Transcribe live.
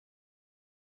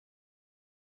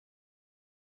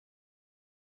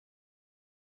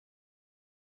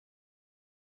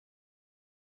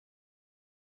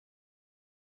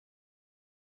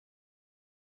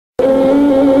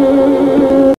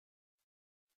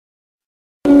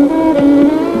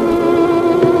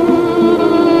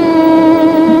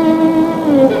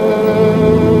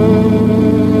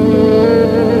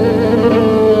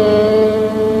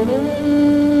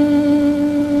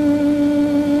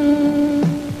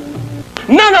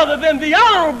none other than the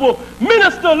Honorable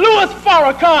Minister Louis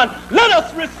Farrakhan. Let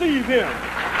us receive him.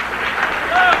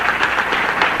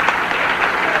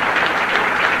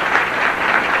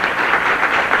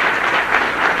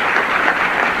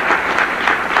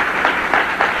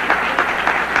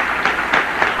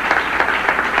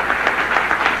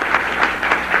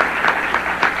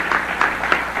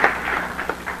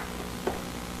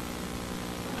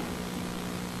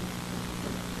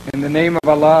 In the name of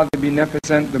Allah, the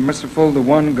Beneficent, the Merciful, the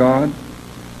One God,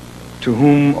 to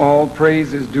whom all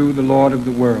praise is due, the Lord of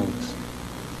the worlds.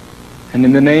 And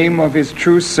in the name of His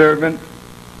true servant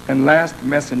and last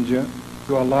messenger,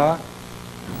 to Allah,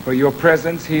 for your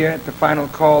presence here at the Final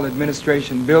Call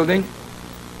Administration Building,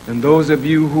 and those of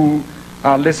you who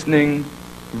are listening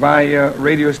via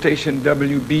radio station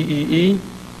WBEE,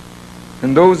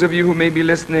 and those of you who may be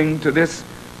listening to this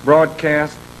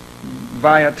broadcast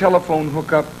via telephone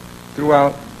hookup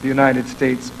throughout the United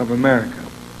States of America.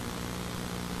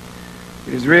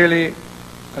 It is really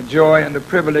a joy and a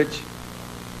privilege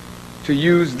to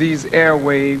use these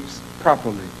airwaves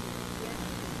properly.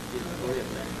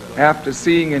 After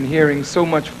seeing and hearing so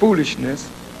much foolishness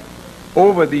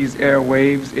over these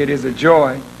airwaves, it is a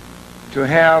joy to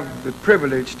have the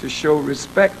privilege to show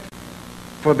respect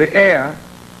for the air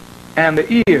and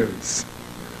the ears.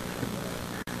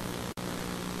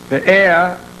 The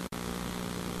air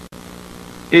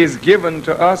is given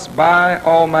to us by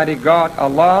Almighty God,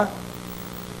 Allah,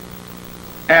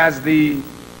 as the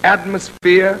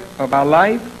atmosphere of our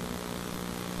life.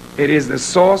 It is the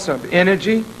source of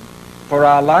energy for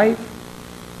our life.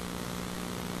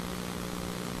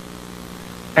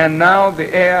 And now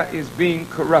the air is being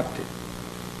corrupted,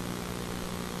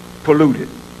 polluted.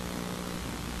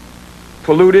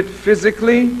 Polluted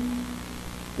physically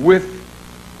with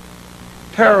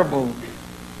terrible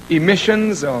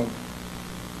emissions of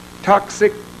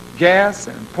toxic gas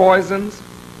and poisons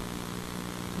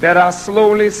that are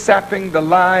slowly sapping the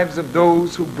lives of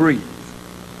those who breathe.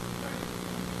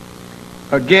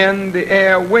 Again, the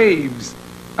air waves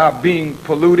are being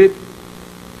polluted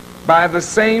by the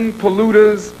same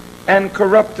polluters and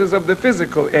corrupters of the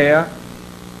physical air.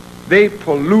 They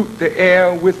pollute the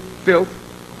air with filth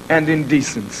and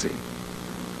indecency,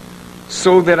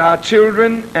 so that our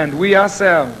children and we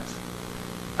ourselves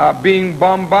are being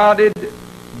bombarded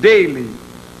daily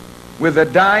with a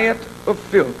diet of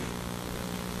filth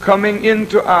coming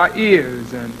into our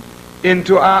ears and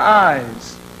into our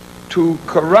eyes to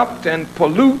corrupt and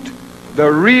pollute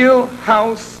the real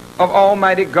house of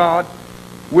Almighty God,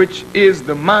 which is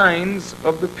the minds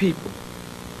of the people.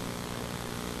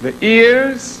 The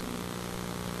ears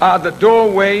are the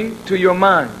doorway to your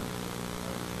mind.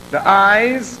 The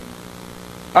eyes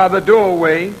are the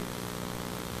doorway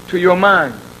to your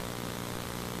mind.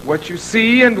 What you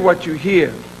see and what you hear,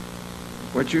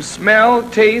 what you smell,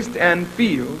 taste, and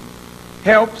feel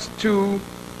helps to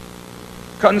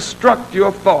construct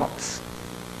your thoughts.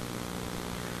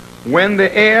 When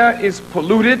the air is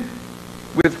polluted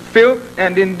with filth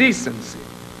and indecency,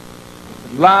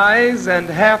 lies and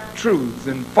half-truths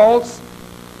and false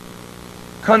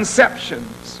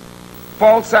conceptions,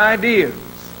 false ideas,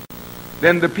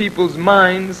 then the people's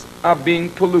minds are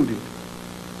being polluted.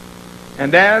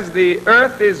 And as the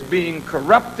earth is being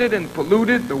corrupted and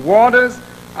polluted, the waters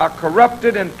are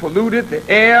corrupted and polluted, the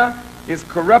air is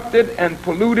corrupted and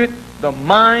polluted, the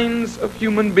minds of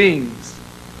human beings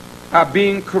are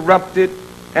being corrupted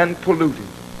and polluted.